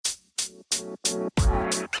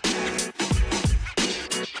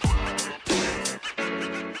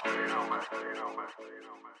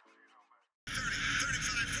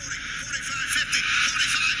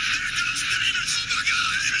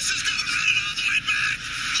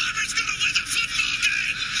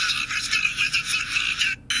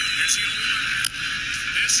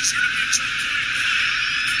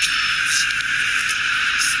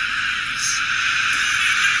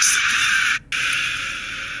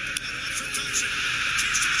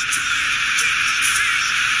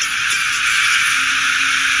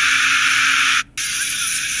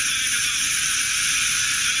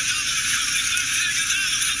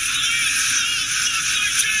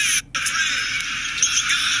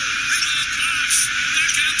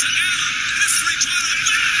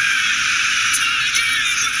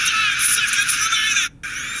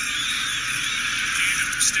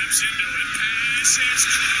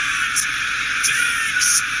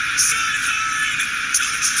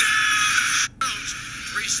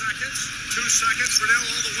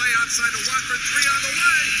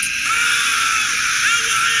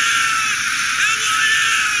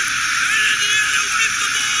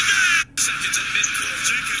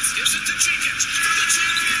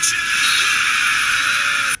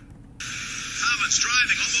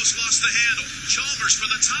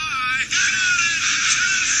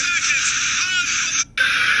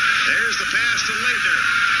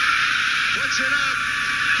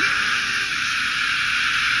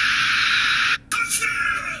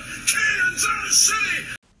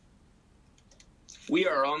We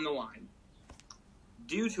are on the line.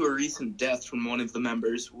 Due to a recent death from one of the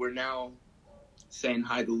members, we're now saying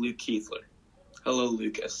hi to Luke Keithler. Hello,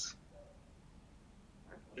 Lucas.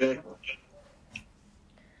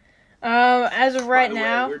 As of right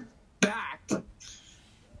now, we're back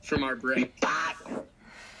from our break.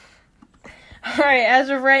 Alright, as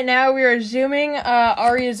of right now, we are zooming.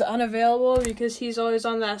 Ari is unavailable because he's always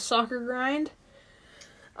on that soccer grind.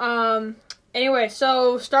 Anyway,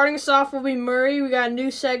 so starting us off will be Murray. We got a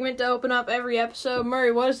new segment to open up every episode.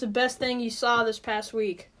 Murray, what is the best thing you saw this past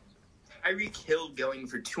week? Tyreek Hill going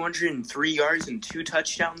for 203 yards and 2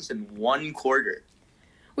 touchdowns in 1 quarter.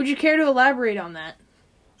 Would you care to elaborate on that?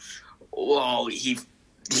 Well, he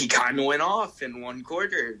kind of went off in 1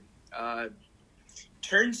 quarter.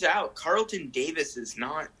 Turns out Carlton Davis is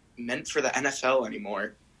not meant for the NFL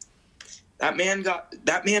anymore. That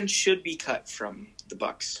man should be cut from the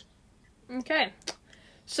Bucs. Okay.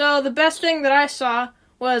 So the best thing that I saw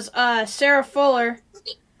was Sarah Fuller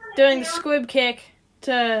doing the squib kick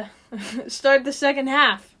to start the second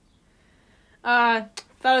half. Thought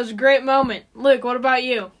it was a great moment. Luke, what about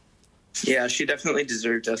you? Yeah, she definitely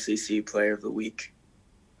deserved SEC Player of the Week.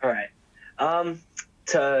 All right.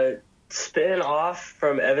 To spin off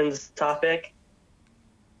from Evan's topic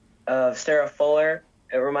of Sarah Fuller,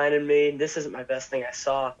 it reminded me, this isn't my best thing I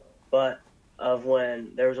saw, but of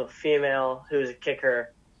when there was a female who was a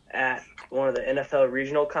kicker at one of the NFL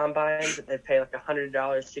regional combines that they pay like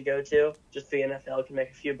 $100 to go to, just so the NFL can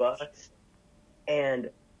make a few bucks.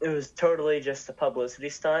 And it was totally just a publicity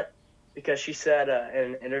stunt because she said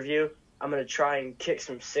in an interview, I'm going to try and kick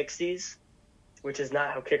some 60s, which is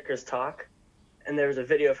not how kickers talk. And there was a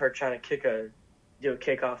video of her trying to do a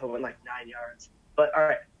kickoff and went like 9 yards. But all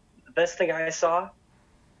right, the best thing I saw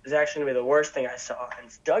is actually going to be the worst thing I saw. And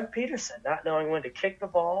it's Doug Peterson not knowing when to kick the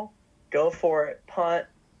ball, go for it, punt,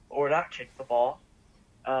 or not kick the ball.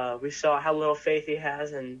 We saw how little faith he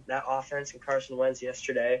has in that offense and Carson Wentz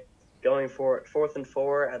yesterday, going for it 4th and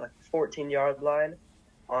 4 at like the 14-yard line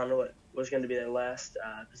on what was going to be their last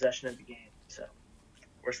possession of the game. So,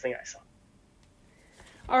 worst thing I saw.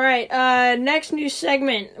 All right, next new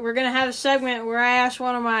segment. We're going to have a segment where I ask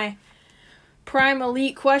one of my prime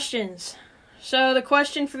elite questions. So the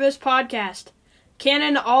question for this podcast, can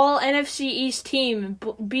an all NFC East team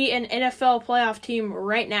be an NFL playoff team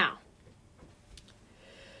right now?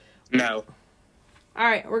 No. All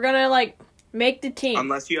right, we're going to make the team.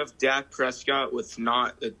 Unless you have Dak Prescott with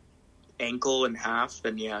not an ankle and half,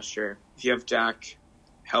 then yeah, sure. If you have Dak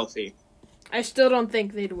healthy. I still don't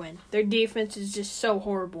think they'd win. Their defense is just so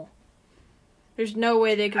horrible. There's no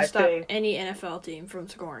way they could stop any NFL team from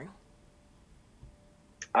scoring.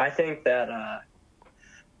 I think that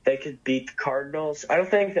they could beat the Cardinals. I don't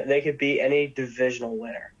think that they could beat any divisional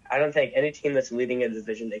winner. I don't think any team that's leading a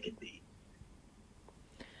division they could beat.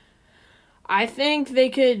 I think they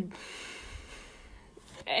could.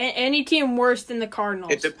 Any team worse than the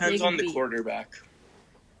Cardinals. It depends on the quarterback.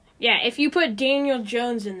 Yeah, if you put Daniel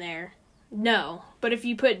Jones in there, no. But if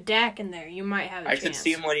you put Dak in there, you might have a chance. I could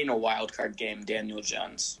see him winning a wild card game, Daniel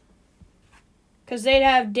Jones. Because they'd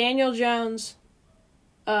have Daniel Jones,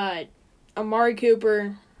 Amari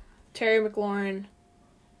Cooper, Terry McLaurin,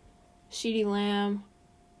 CeeDee Lamb,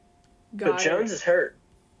 But Jones is hurt.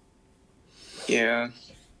 Yeah.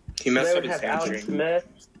 He messed They up would his have Alex hamstring.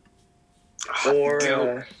 Smith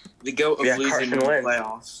or The goat of losing Carson in the Wentz.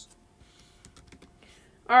 playoffs.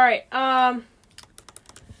 All right.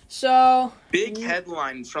 So Big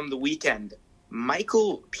headline from the weekend.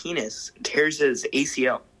 Michael Penis tears his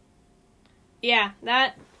ACL. yeah,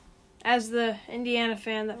 that as the Indiana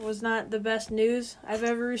fan, that was not the best news I've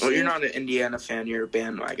ever received. Well, you're not an Indiana fan. You're a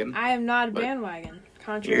bandwagon. I am not a But bandwagon.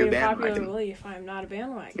 Contrary you're to a popular bandwagon. belief, I am not a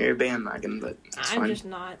bandwagon. You're a bandwagon, but it's I'm fine. just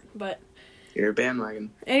not. But You're a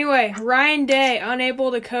bandwagon. anyway, Ryan Day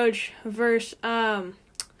unable to coach versus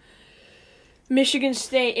Michigan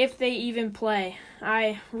State if they even play.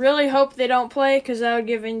 I really hope they don't play because that would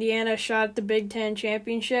give Indiana a shot at the Big Ten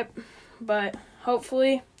championship. But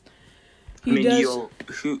hopefully he does.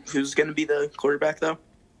 Who's going to be the quarterback though?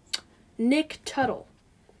 Nick Tuttle.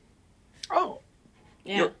 Oh,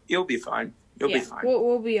 Yeah. you'll be fine. You'll yeah, be fine.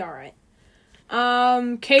 We'll be all right.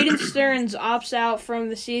 Caden Stearns opts out from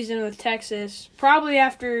the season with Texas, probably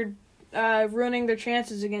after ruining their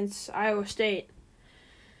chances against Iowa State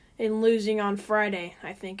and losing on Friday,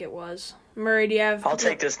 I think it was. Murray, do you have... I'll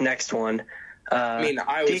take this next one. Iowa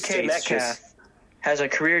DK State's Metcalf just... has a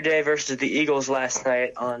career day versus the Eagles last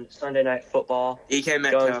night on Sunday Night Football. DK Going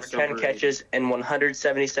Metcalf for 10 catches and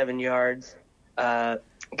 177 yards.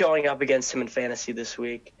 Going up against him in fantasy this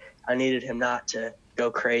week. I needed him not to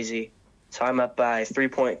go crazy. So I'm up by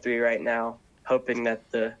 3.3 right now, hoping that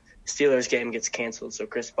the Steelers game gets canceled so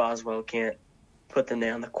Chris Boswell can't put the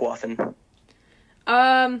nail in the coffin.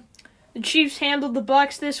 The Chiefs handled the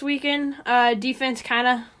Bucs this weekend. Defense kind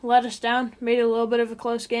of let us down. Made it a little bit of a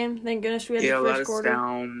close game. Thank goodness we had the let first us quarter.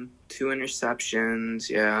 down. 2 interceptions.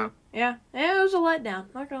 Yeah. Yeah, it was a letdown.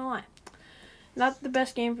 Not gonna lie. Not the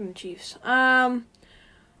best game from the Chiefs.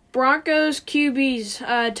 Broncos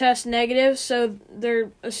QBs test negative, so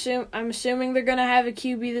I'm assuming they're gonna have a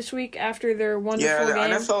QB this week after their wonderful The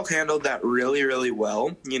game. NFL handled that really, really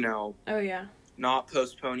well. You know, Oh yeah. not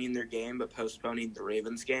postponing their game, but postponing the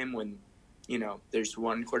Ravens game when, there's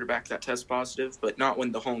one quarterback that tests positive, but not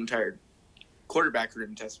when the whole entire quarterback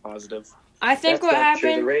room tests positive. I think That's what not true.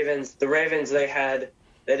 happened. The Ravens, they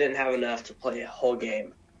didn't have enough to play a whole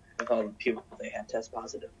game with all the people they had test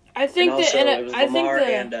positive. I think and also, it was Lamar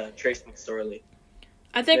and and Trace McSorley.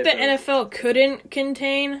 I think the they both- NFL couldn't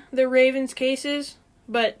contain the Ravens cases,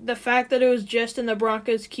 but the fact that it was just in the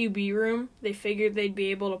Broncos QB room, they figured they'd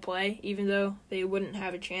be able to play, even though they wouldn't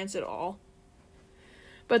have a chance at all.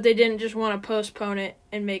 But they didn't just want to postpone it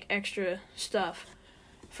and make extra stuff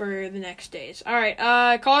for the next days. All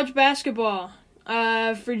right, college basketball.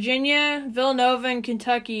 Virginia, Villanova, and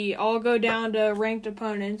Kentucky all go down to ranked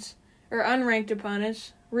opponents, or unranked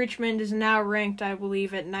opponents. Richmond is now ranked, I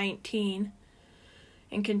believe, at 19,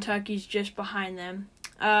 and Kentucky's just behind them.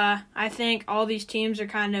 I think all these teams are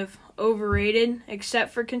kind of overrated,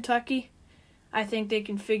 except for Kentucky. I think they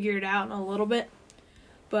can figure it out in a little bit,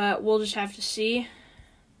 but we'll just have to see.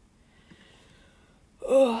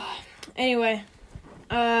 Anyway,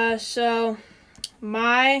 so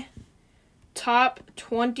my top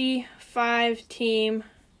 25 team,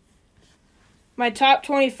 my top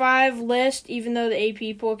 25 list, even though the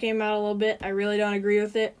AP poll came out a little bit, I really don't agree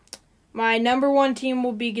with it. My number 1 team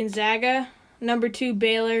will be Gonzaga, number 2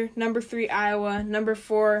 Baylor, number 3 Iowa, number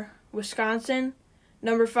 4 Wisconsin,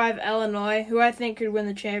 number 5 Illinois, who I think could win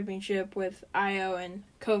the championship with Io and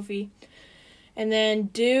Kofi, and then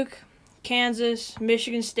Duke, Kansas,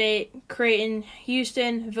 Michigan State, Creighton,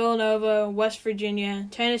 Houston, Villanova, West Virginia,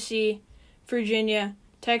 Tennessee, Virginia,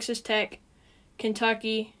 Texas Tech,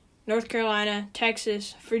 Kentucky, North Carolina,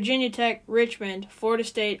 Texas, Virginia Tech, Richmond, Florida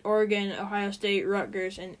State, Oregon, Ohio State,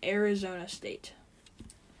 Rutgers, and Arizona State.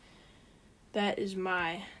 That is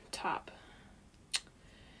my top.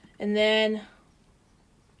 And then,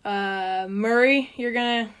 Murray, you're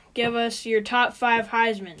going to give us your top 5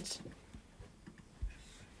 Heismans.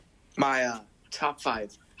 My top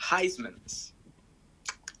 5 Heismans.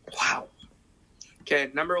 Wow. Okay,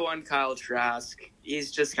 number 1, Kyle Trask.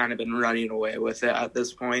 He's just kind of been running away with it at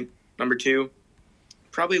this point. Number 2,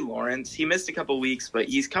 probably Lawrence. He missed a couple weeks, but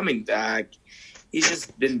he's coming back. He's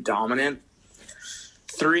just been dominant.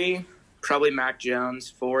 3, probably Mac Jones.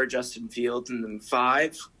 4, Justin Fields. And then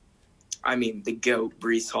 5, the GOAT,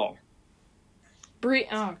 Breece Hall.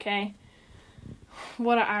 Okay.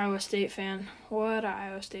 What an Iowa State fan. All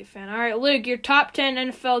right, Luke, your top 10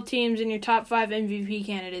 NFL teams and your top 5 MVP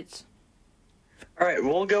candidates. All right,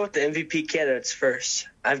 we'll go with the MVP candidates first.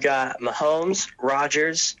 I've got Mahomes,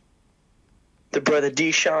 Rodgers, the brother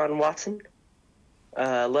Deshaun Watson,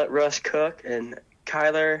 let Russ cook, and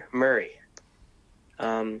Kyler Murray.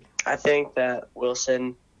 I think that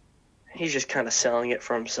Wilson, he's just kind of selling it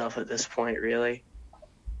for himself at this point, really.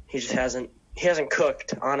 He hasn't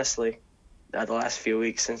cooked, honestly, the last few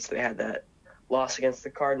weeks since they had that loss against the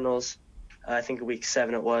Cardinals. I think week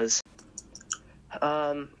 7 it was.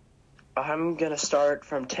 I'm going to start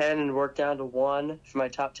from 10 and work down to 1 for my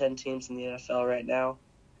top 10 teams in the NFL right now.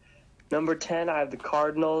 Number 10, I have the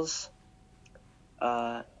Cardinals.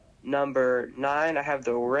 Number 9, I have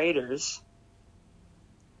the Raiders.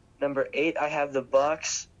 Number 8, I have the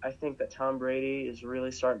Bucks. I think that Tom Brady is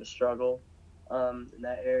really starting to struggle in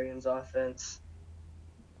that Arians offense.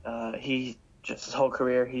 His whole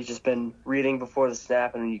career, he's just been reading before the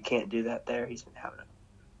snap, and you can't do that there. He's been having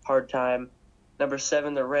a hard time. Number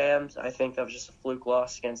 7, the Rams. I think that was just a fluke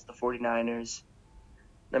loss against the 49ers.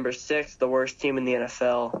 Number 6, the worst team in the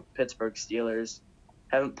NFL, Pittsburgh Steelers.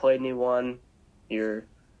 Haven't played anyone. Your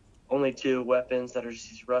only 2 weapons that are just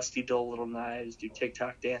these rusty, dull little knives, do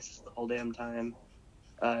TikTok dances the whole damn time.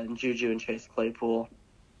 And Juju and Chase Claypool.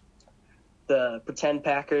 The pretend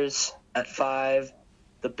Packers at 5.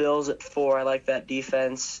 The Bills at 4. I like that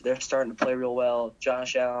defense. They're starting to play real well.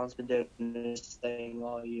 Josh Allen's been doing his thing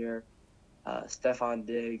all year. Stephon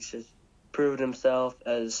Diggs has proven himself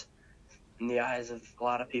as, in the eyes of a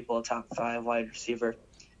lot of people, a top 5 wide receiver.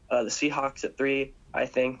 The Seahawks at 3. I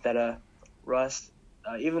think that Russ,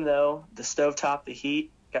 even though the stovetop, the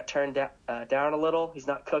heat, got turned down a little, he's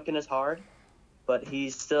not cooking as hard, but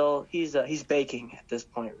he's baking at this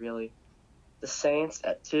point, really. The Saints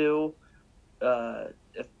at 2.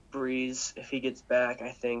 If Breeze, if he gets back, I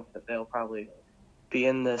think that they'll probably be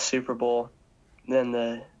in the Super Bowl. And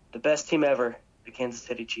then the best team ever, the Kansas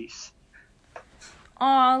City Chiefs.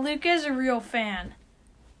 Aw, Luke is a real fan.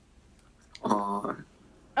 Aw.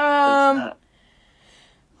 I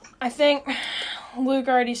think Luke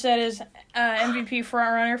already said his MVP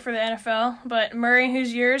frontrunner for the NFL, but Murray,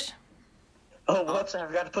 who's yours? Oh, whoops, I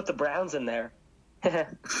forgot to put the Browns in there. I'm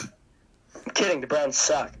kidding, the Browns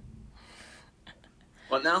suck.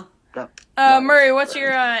 What now? No. Murray, what's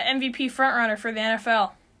your MVP frontrunner for the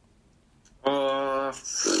NFL?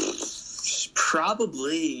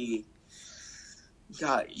 Probably.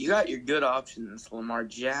 You got your good options: Lamar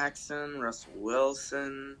Jackson, Russell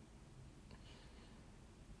Wilson.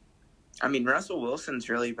 I mean, Russell Wilson's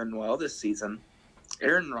really been well this season.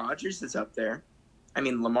 Aaron Rodgers is up there. I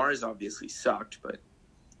mean, Lamar's obviously sucked, but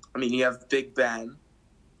I mean, you have Big Ben.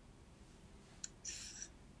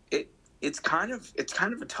 It's kind of a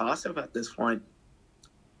toss-up at this point.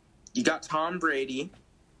 You got Tom Brady.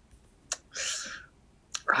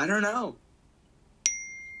 I don't know.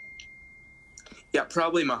 Yeah,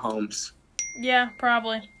 probably Mahomes. Yeah,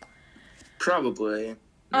 probably. Probably. Maybe.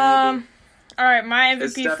 All right, my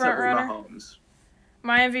It's MVP definitely frontrunner. Mahomes.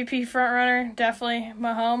 My MVP frontrunner, definitely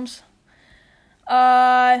Mahomes.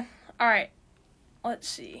 All right, let's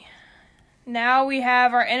see. Now we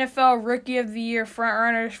have our NFL Rookie of the Year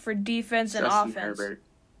frontrunners for defense and Justin offense. Herbert.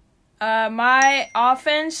 My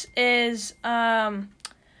offense is Herbert,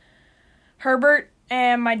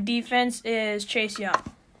 and my defense is Chase Young.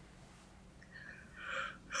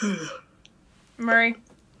 Murray.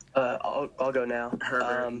 I'll go now.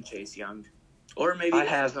 Herbert and Chase Young. Or maybe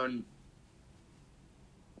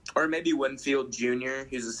Or maybe Winfield Jr.,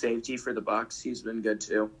 who's a safety for the Bucs. He's been good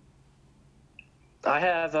too. I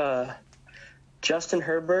have Justin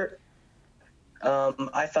Herbert.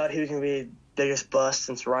 I thought he was going to be the biggest bust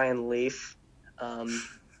since Ryan Leaf.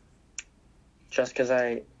 Just because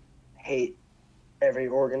I hate every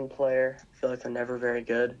Oregon player. I feel like they're never very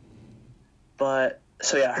good. But,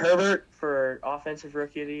 so yeah, Herbert for Offensive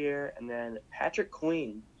Rookie of the Year, and then Patrick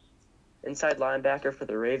Queen, inside linebacker for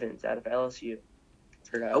the Ravens out of LSU.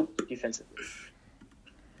 For defensive.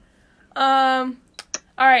 All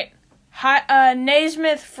right.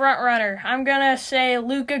 Naismith frontrunner. I'm gonna say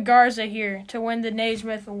Luka Garza here to win the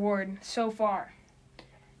Naismith Award so far,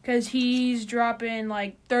 because he's dropping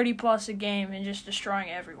like 30 plus a game and just destroying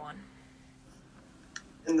everyone.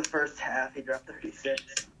 In the first half, he dropped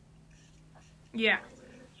 36. Yeah.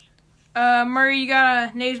 Murray, you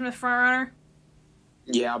got a Naismith frontrunner?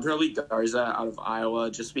 Yeah, probably Garza out of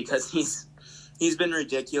Iowa, just because he's been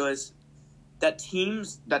ridiculous. That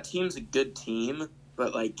team's a good team,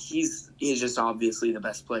 but like he's just obviously the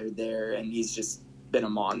best player there, and he's just been a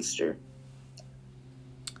monster.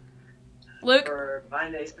 Luke? For my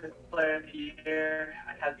Naismith Player of the Year,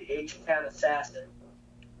 I have the H-Town Assassin.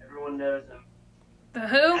 Everyone knows him. The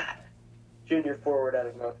who? Junior forward out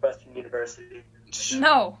of Northwestern University.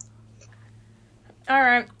 No. All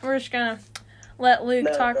right, we're just gonna let Luke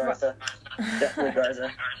talk Garza. about. Definitely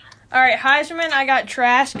Garza. All right, Heisman, I got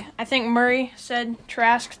Trask. I think Murray said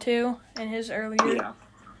Trask, too, in his earlier. Yeah.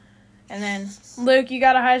 And then, Luke, you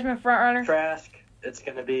got a Heisman frontrunner? Trask, it's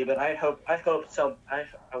gonna be, but I hope so.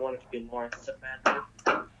 I want it to be Lawrence so bad.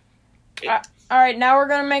 All right, now we're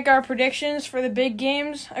going to make our predictions for the big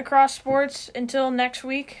games across sports until next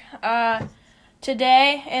week.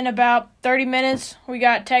 Today, in about 30 minutes, we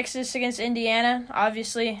got Texas against Indiana.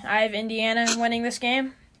 Obviously, I have Indiana winning this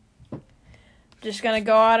game. Just going to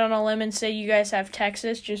go out on a limb and say you guys have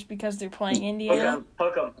Texas just because they're playing Indiana.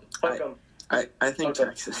 Hook 'em. I think Okay.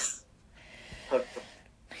 Texas. Hook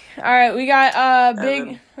 'em. All right, we got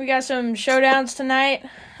Evan. we got some showdowns tonight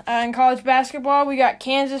in college basketball. We got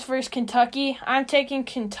Kansas versus Kentucky. I'm taking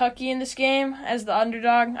Kentucky in this game as the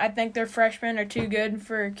underdog. I think their freshmen are too good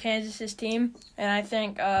for Kansas's team, and I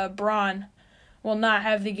think Braun will not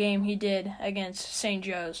have the game he did against St.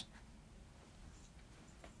 Joe's.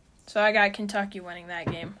 So I got Kentucky winning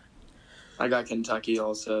that game. I got Kentucky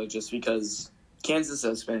also, just because Kansas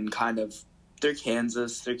has been they're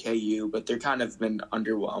Kansas, they're KU, but they're kind of been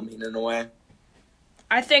underwhelming in a way.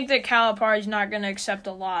 I think that Calipari's not going to accept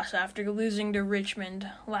a loss after losing to Richmond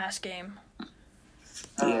last game.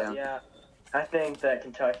 Yeah. I think that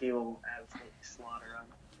Kentucky will absolutely slaughter them.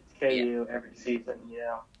 It's KU every season,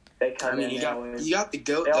 They come in. You got the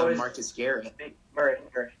GOAT, though, Marcus Garrett. Murray.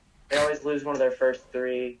 They always lose one of their first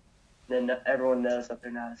three. Then everyone knows that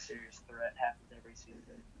they're not a serious threat. Happens every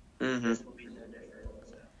season. Mm-hmm. This will be no different.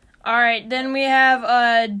 So. All right, then we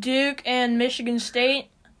have Duke and Michigan State.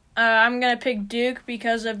 I'm going to pick Duke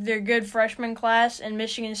because of their good freshman class, and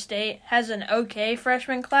Michigan State has an okay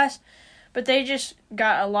freshman class, but they just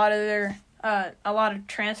got a lot of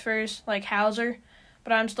transfers like Hauser.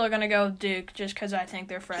 But I'm still going to go with Duke just because I think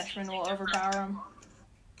their freshmen will overpower them.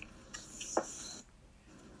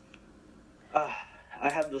 I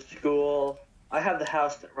have I have the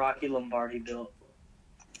house that Rocky Lombardi built.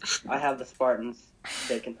 I have the Spartans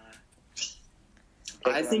taking that.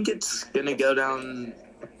 I think it's going to go down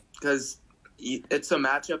because it's a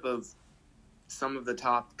matchup of some of the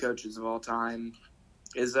top coaches of all time,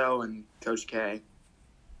 Izzo and Coach K.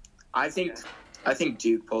 I think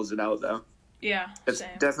Duke pulls it out, though. Yeah, It's same.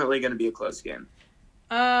 definitely going to be a close game.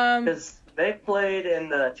 Because they played in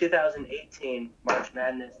the 2018 March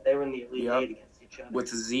Madness. They were in the Elite Eight against each other. With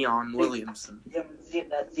Zion Williamson. Yeah,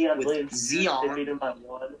 that Zion With Williamson. Zion. They beat him by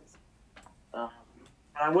one.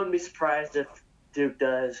 I wouldn't be surprised if Duke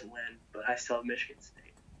does win, but I still have Michigan State.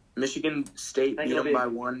 Michigan State Think beat it'll them be- by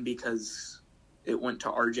one because it went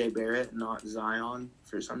to R.J. Barrett, not Zion,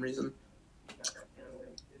 for some reason.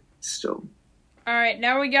 Still. All right,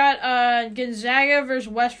 now we got Gonzaga versus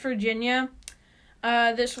West Virginia.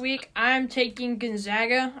 This week, I'm taking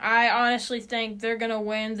Gonzaga. I honestly think they're going to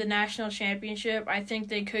win the national championship. I think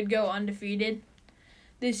they could go undefeated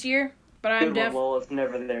this year, but Well, it's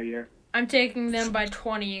never their year. I'm taking them by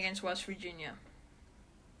 20 against West Virginia.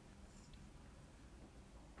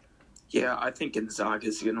 Yeah, I think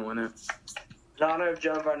Gonzaga's going to win it. In honor of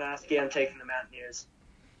Joan Varnowski, I'm taking the Mountaineers.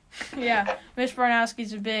 Yeah, Mitch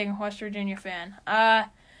Barnowski's a big West Virginia fan.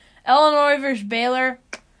 Illinois versus Baylor.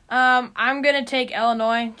 I'm going to take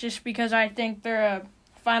Illinois just because I think they're a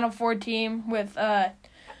Final Four team with their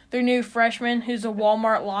new freshman who's a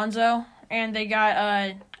Walmart Lonzo. And they got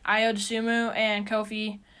Ayo Dosunmu and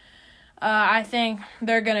Kofi. I think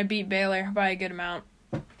they're going to beat Baylor by a good amount.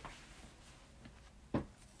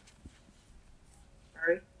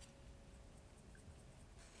 Murray?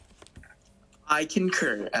 I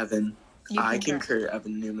concur, Evan. You I concur. concur,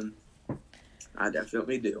 Evan Newman. I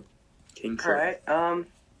definitely do. Concur. All right.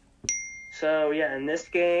 So, yeah, in this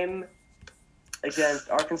game against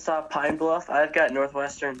Arkansas Pine Bluff, I've got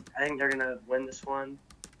Northwestern. I think they're going to win this one.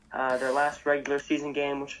 Their last regular season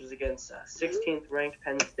game, which was against 16th ranked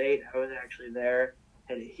Penn State, I was actually there.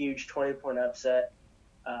 Had a huge 20-point upset.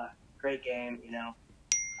 Great game,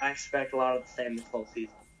 I expect a lot of the same this whole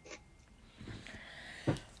season.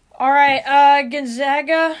 All right,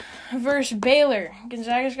 Gonzaga versus Baylor.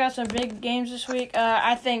 Gonzaga's got some big games this week.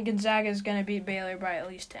 I think Gonzaga's going to beat Baylor by at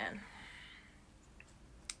least 10.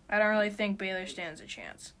 I don't really think Baylor stands a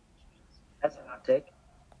chance. That's a hot take.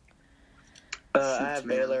 I have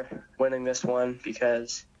Baylor winning this one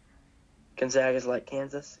because Gonzaga's like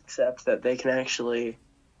Kansas, except that they can actually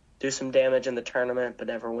do some damage in the tournament but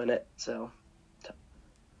never win it. So,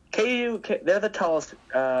 KU, they're the tallest.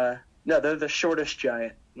 No, they're the shortest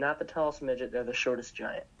giant. Not the tallest midget. They're the shortest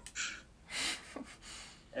giant.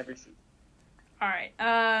 Every season. All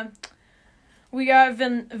right. We got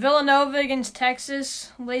Villanova against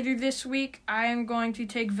Texas later this week. I am going to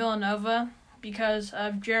take Villanova because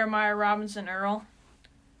of Jeremiah Robinson Earl.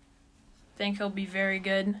 Think he'll be very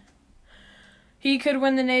good. He could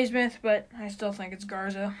win the Naismith, but I still think it's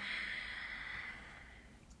Garza.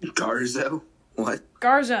 Garzo? What?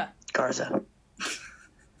 Garza.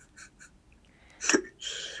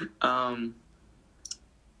 I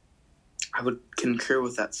would concur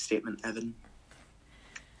with that statement, Evan.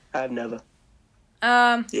 I've never.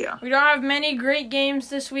 Yeah. We don't have many great games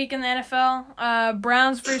this week in the NFL.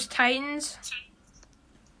 Browns versus Titans.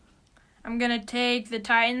 I'm going to take the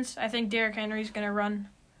Titans. I think Derrick Henry's going to run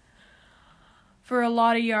for a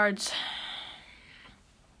lot of yards.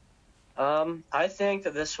 I think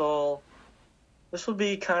that this will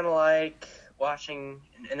be kind of like watching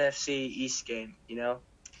an NFC East game, you know?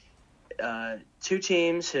 Two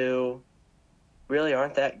teams who really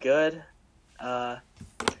aren't that good. There's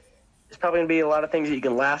probably going to be a lot of things that you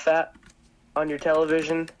can laugh at on your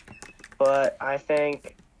television, but I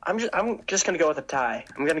think I'm just going to go with a tie.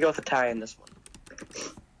 I'm going to go with a tie in this one.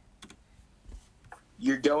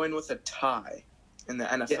 You're going with a tie in the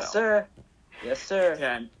NFL. Yes, sir.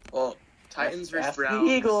 Okay. Well, Titans versus Ask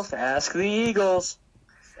Browns. Ask the Eagles.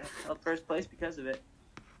 Held first place because of it.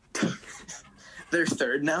 They're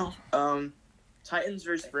third now. Titans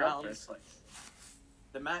versus Browns.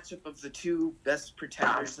 The matchup of the two best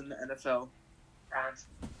pretenders in the NFL. Browns.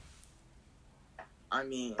 I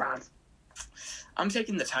mean, Browns. I'm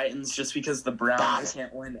taking the Titans just because the Browns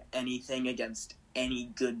can't win anything against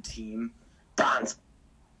any good team. Browns.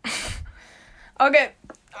 Okay.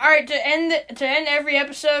 All right, to end every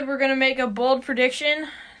episode, we're going to make a bold prediction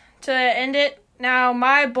to end it. Now,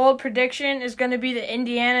 my bold prediction is going to be that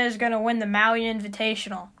Indiana is going to win the Maui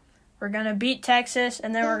Invitational. We're going to beat Texas,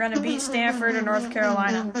 and then we're going to beat Stanford and North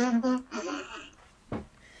Carolina.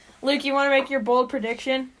 Luke, you want to make your bold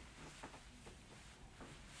prediction?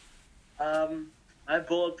 My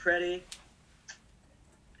bold preddy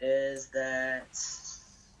is that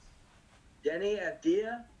Denny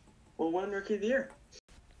Avdia will win Rookie of the Year.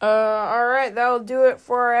 All right, that'll do it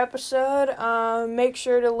for our episode. Make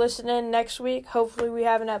sure to listen in next week. Hopefully we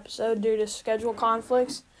have an episode due to schedule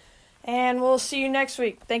conflicts. And we'll see you next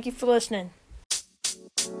week. Thank you for listening.